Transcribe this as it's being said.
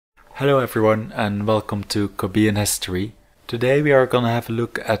Hello everyone and welcome to Korean History. Today we are gonna have a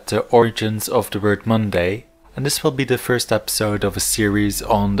look at the origins of the word Monday, and this will be the first episode of a series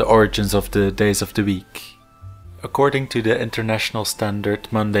on the origins of the days of the week. According to the international standard,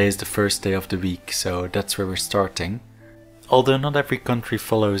 Monday is the first day of the week, so that's where we're starting. Although not every country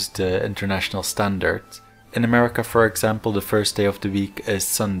follows the international standard, in America, for example, the first day of the week is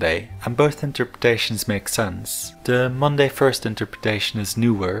Sunday, and both interpretations make sense. The Monday first interpretation is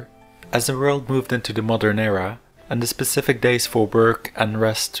newer, as the world moved into the modern era, and the specific days for work and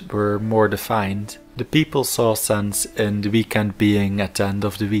rest were more defined. The people saw sense in the weekend being at the end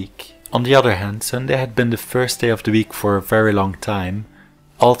of the week. On the other hand, Sunday had been the first day of the week for a very long time,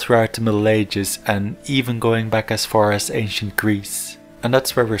 all throughout the Middle Ages and even going back as far as ancient Greece. And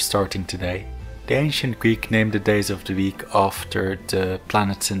that's where we're starting today. The ancient Greek named the days of the week after the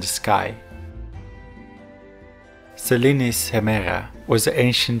planets in the sky. Selene's Hemera was the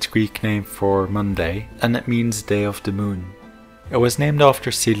ancient Greek name for Monday, and it means day of the moon. It was named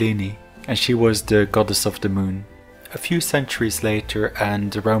after Selene, and she was the goddess of the moon. A few centuries later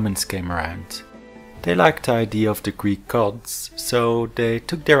and the Romans came around. They liked the idea of the Greek gods, so they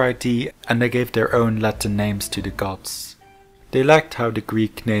took their idea and they gave their own Latin names to the gods. They liked how the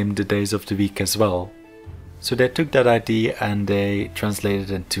Greek named the days of the week as well, so they took that idea and they translated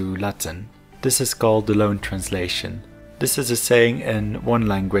it into Latin. This is called the loan translation. This is a saying in one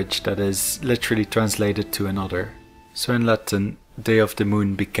language that is literally translated to another. So in Latin, day of the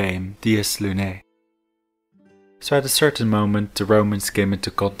moon became dies lunae. So at a certain moment the Romans came into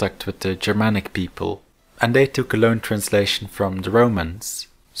contact with the Germanic people, and they took a loan translation from the Romans.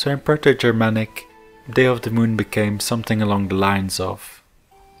 So in Proto-Germanic, day of the moon became something along the lines of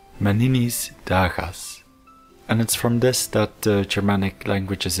Maninis dagas, and it's from this that the Germanic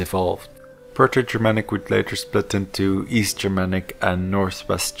languages evolved. Proto-Germanic would later split into East Germanic and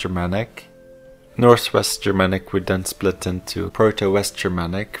Northwest Germanic. Northwest Germanic would then split into Proto-West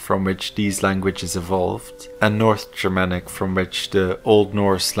Germanic, from which these languages evolved, and North Germanic, from which the Old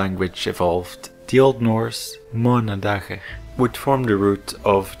Norse language evolved. The Old Norse, Monadager, would form the root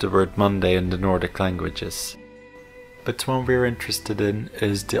of the word Monday in the Nordic languages. But the one we're interested in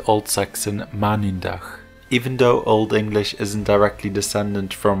is the Old Saxon Manundag. Even though Old English isn't directly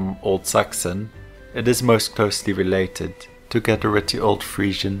descendant from Old Saxon, it is most closely related, together with the Old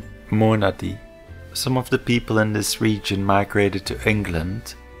Frisian Monadi. Some of the people in this region migrated to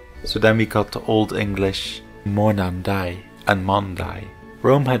England, so then we got the Old English Monandai and Mondai.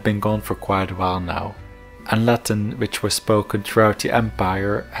 Rome had been gone for quite a while now, and Latin, which was spoken throughout the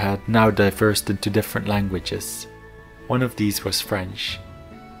empire, had now diverged into different languages. One of these was French,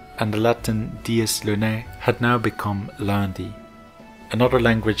 and the Latin dies lunae had now become lundi. Another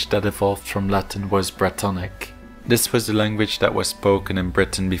language that evolved from Latin was Brittonic. This was the language that was spoken in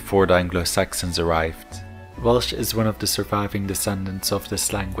Britain before the Anglo-Saxons arrived. Welsh is one of the surviving descendants of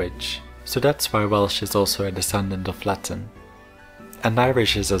this language, so that's why Welsh is also a descendant of Latin. And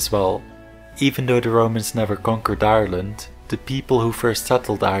Irish is as well. Even though the Romans never conquered Ireland, the people who first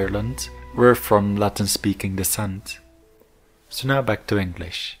settled Ireland were from Latin-speaking descent. So now back to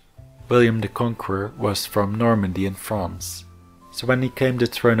English. William the Conqueror was from Normandy in France. So when he claimed the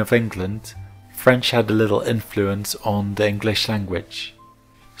throne of England, French had a little influence on the English language.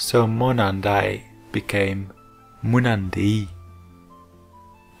 So Monandai became Munandi,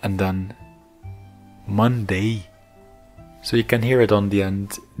 and then Monday. So you can hear it on the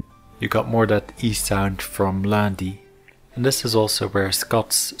end. You got more that E sound from Lundi, and this is also where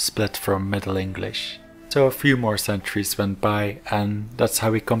Scots split from Middle English. So a few more centuries went by, and that's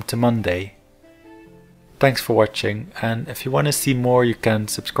how we come to Monday. Thanks for watching, and if you want to see more, you can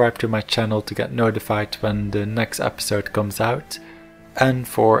subscribe to my channel to get notified when the next episode comes out, and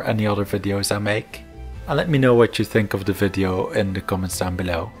for any other videos I make. And let me know what you think of the video in the comments down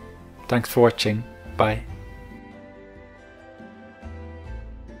below. Thanks for watching, bye.